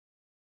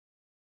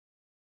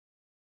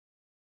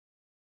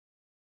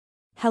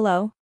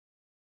Hello.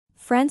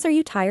 Friends, are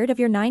you tired of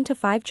your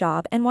 9-to-5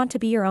 job and want to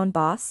be your own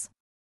boss?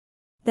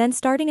 Then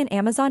starting an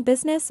Amazon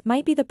business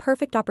might be the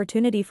perfect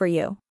opportunity for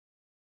you.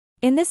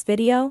 In this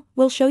video,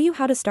 we'll show you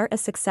how to start a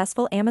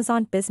successful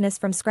Amazon business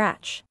from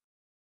scratch.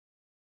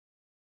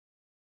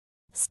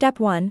 Step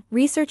 1.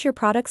 Research your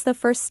products. The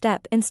first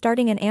step in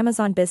starting an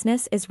Amazon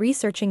business is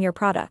researching your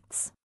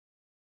products.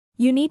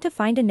 You need to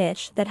find a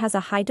niche that has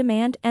a high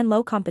demand and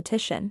low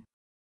competition.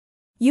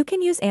 You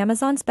can use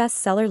Amazon's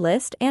bestseller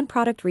list and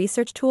product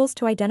research tools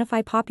to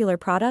identify popular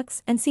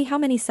products and see how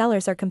many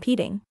sellers are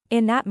competing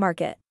in that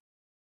market.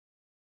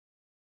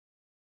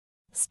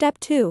 Step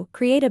 2.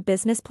 Create a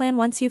business plan.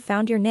 Once you've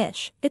found your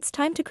niche, it's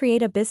time to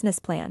create a business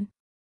plan.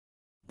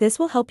 This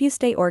will help you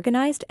stay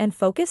organized and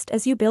focused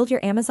as you build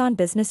your Amazon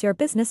business. Your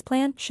business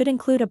plan should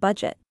include a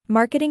budget,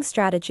 marketing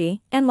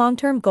strategy, and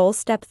long-term goals.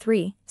 Step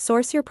 3.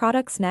 Source your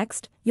products.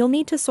 Next, you'll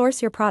need to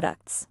source your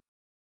products.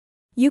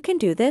 You can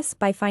do this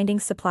by finding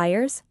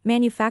suppliers,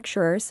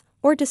 manufacturers,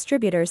 or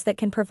distributors that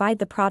can provide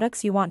the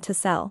products you want to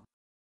sell.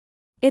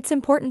 It's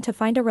important to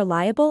find a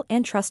reliable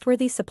and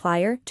trustworthy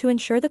supplier to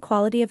ensure the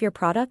quality of your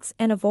products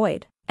and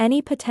avoid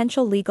any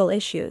potential legal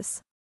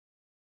issues.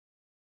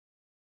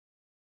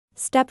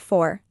 Step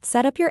 4.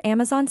 Set up your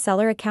Amazon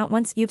seller account.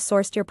 Once you've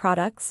sourced your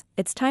products,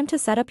 it's time to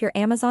set up your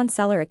Amazon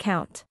seller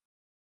account.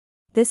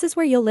 This is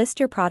where you'll list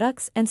your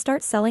products and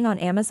start selling on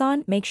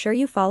Amazon. Make sure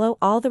you follow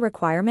all the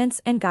requirements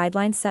and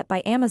guidelines set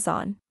by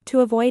Amazon to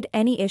avoid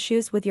any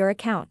issues with your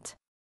account.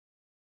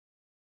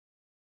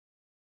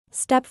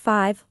 Step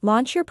 5.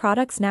 Launch your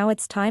products. Now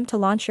it's time to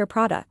launch your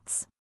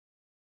products.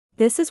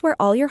 This is where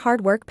all your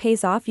hard work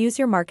pays off. Use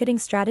your marketing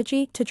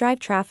strategy to drive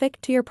traffic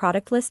to your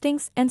product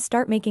listings and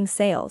start making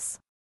sales.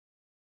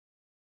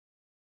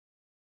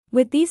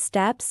 With these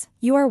steps,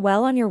 you are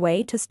well on your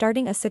way to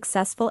starting a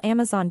successful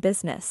Amazon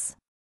business.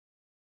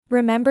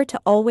 Remember to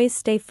always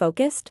stay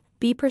focused,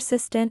 be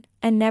persistent,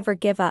 and never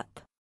give up.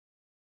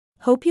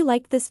 Hope you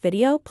liked this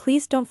video.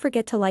 Please don't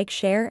forget to like,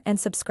 share, and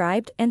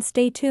subscribe, and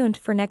stay tuned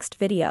for next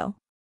video.